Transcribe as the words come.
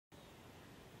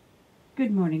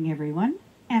Good morning, everyone,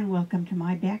 and welcome to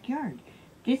my backyard.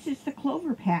 This is the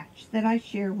clover patch that I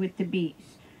share with the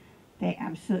bees. They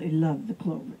absolutely love the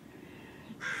clover.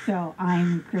 So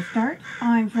I'm Chris Dart.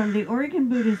 I'm from the Oregon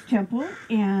Buddhist Temple,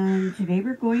 and today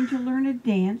we're going to learn a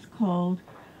dance called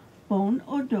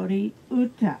Odori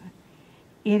Uta.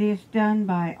 It is done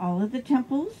by all of the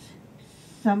temples.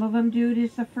 Some of them do it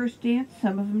as the first dance,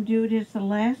 some of them do it as the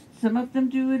last, some of them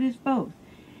do it as both.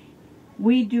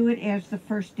 We do it as the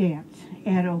first dance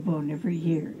at Obon every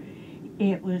year.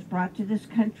 It was brought to this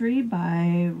country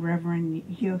by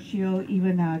Reverend Yoshio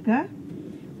Iwanaga.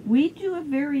 We do a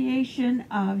variation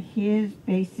of his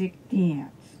basic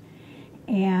dance.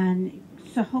 And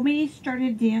Sahomi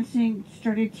started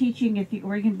teaching at the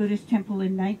Oregon Buddhist Temple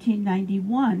in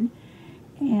 1991.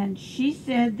 And she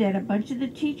said that a bunch of the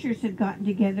teachers had gotten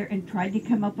together and tried to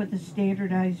come up with a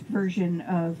standardized version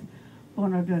of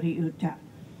Odori Uta.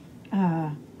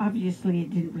 Obviously,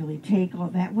 it didn't really take all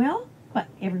that well, but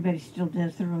everybody still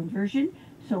does their own version.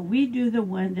 So we do the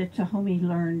one that Sahomi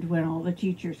learned when all the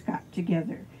teachers got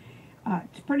together.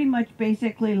 It's pretty much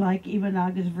basically like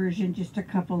Iwanaga's version, just a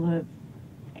couple of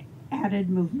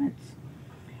added movements.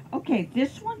 Okay,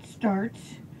 this one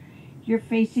starts, you're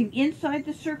facing inside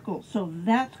the circle, so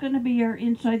that's going to be our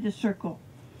inside the circle.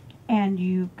 And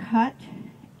you cut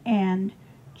and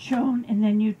chon, and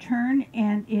then you turn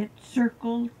and it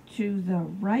circle to the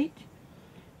right,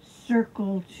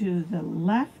 circle to the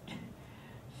left,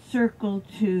 circle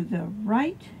to the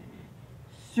right,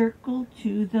 circle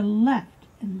to the left,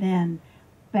 and then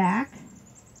back,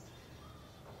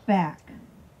 back,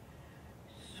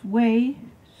 sway,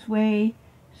 sway,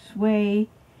 sway,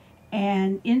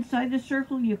 and inside the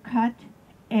circle you cut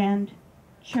and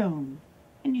chon,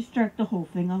 and you start the whole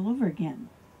thing all over again.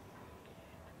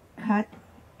 Cut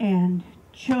and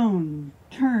chon,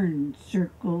 turn,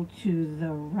 circle to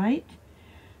the right,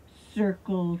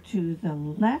 circle to the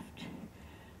left,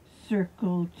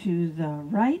 circle to the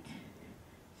right,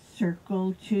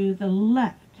 circle to the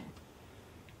left,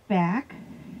 back,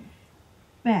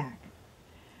 back,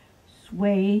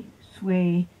 sway,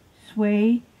 sway,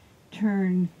 sway,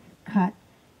 turn, cut,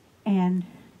 and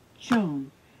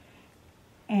chon,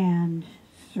 and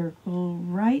circle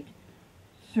right,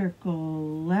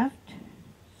 circle left,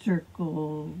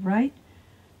 circle right,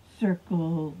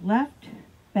 circle left,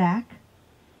 back,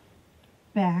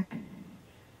 back,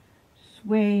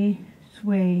 sway,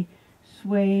 sway,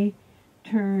 sway,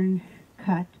 turn,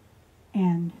 cut,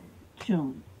 and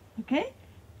chon. Okay?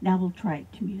 Now we'll try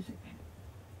it to music.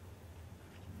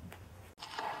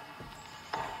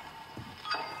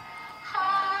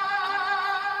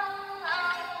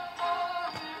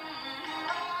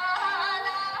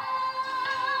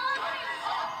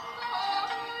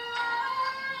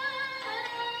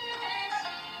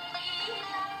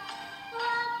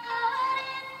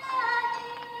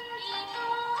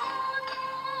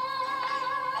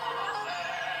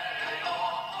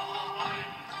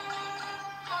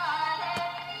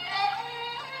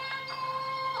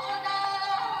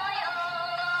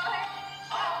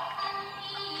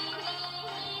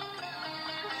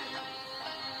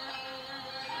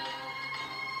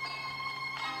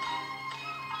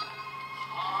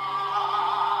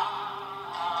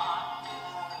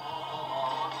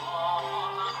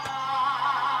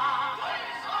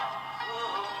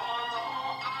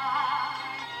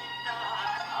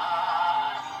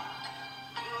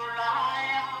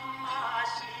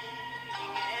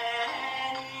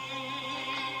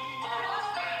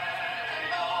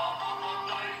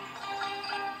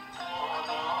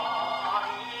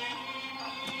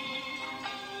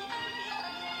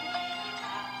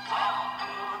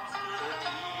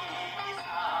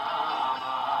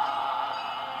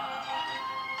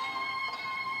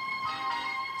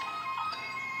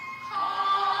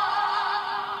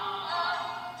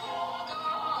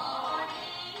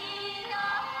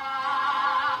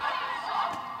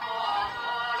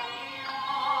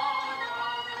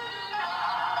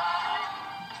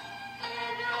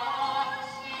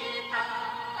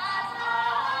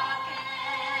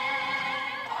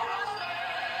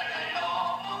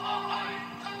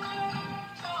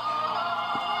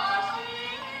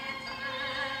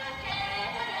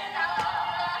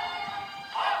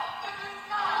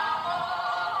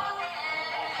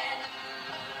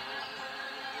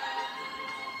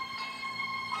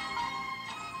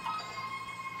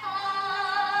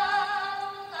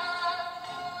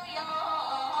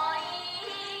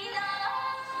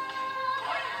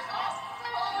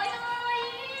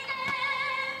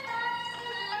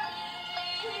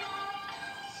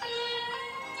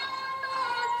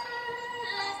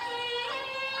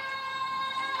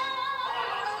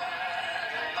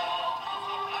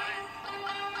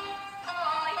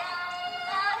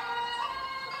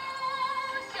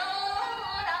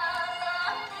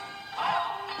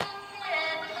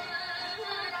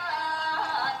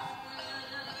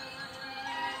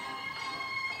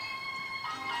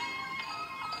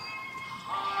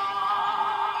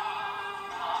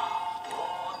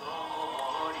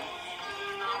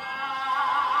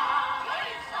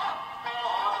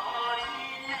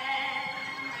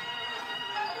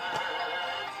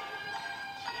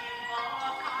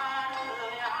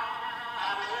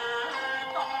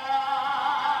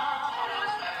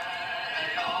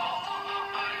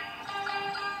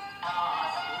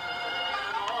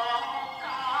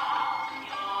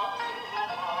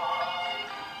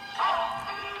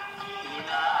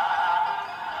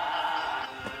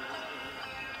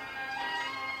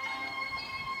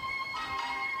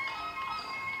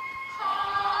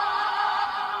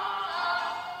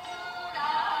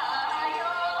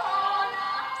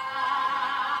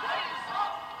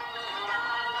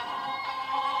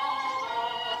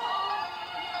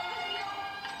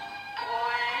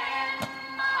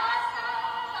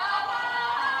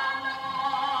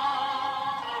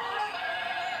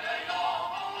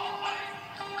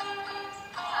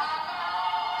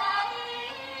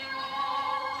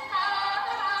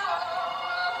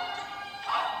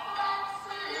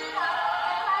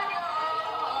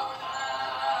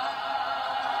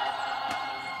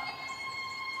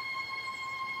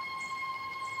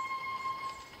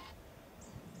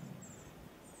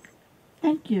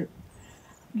 Thank you.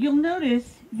 You'll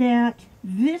notice that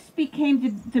this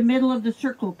became the middle of the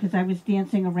circle because I was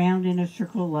dancing around in a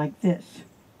circle like this.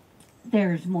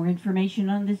 There's more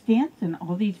information on this dance and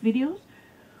all these videos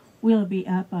will be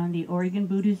up on the Oregon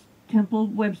Buddhist Temple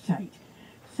website.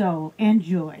 So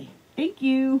enjoy. Thank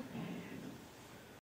you.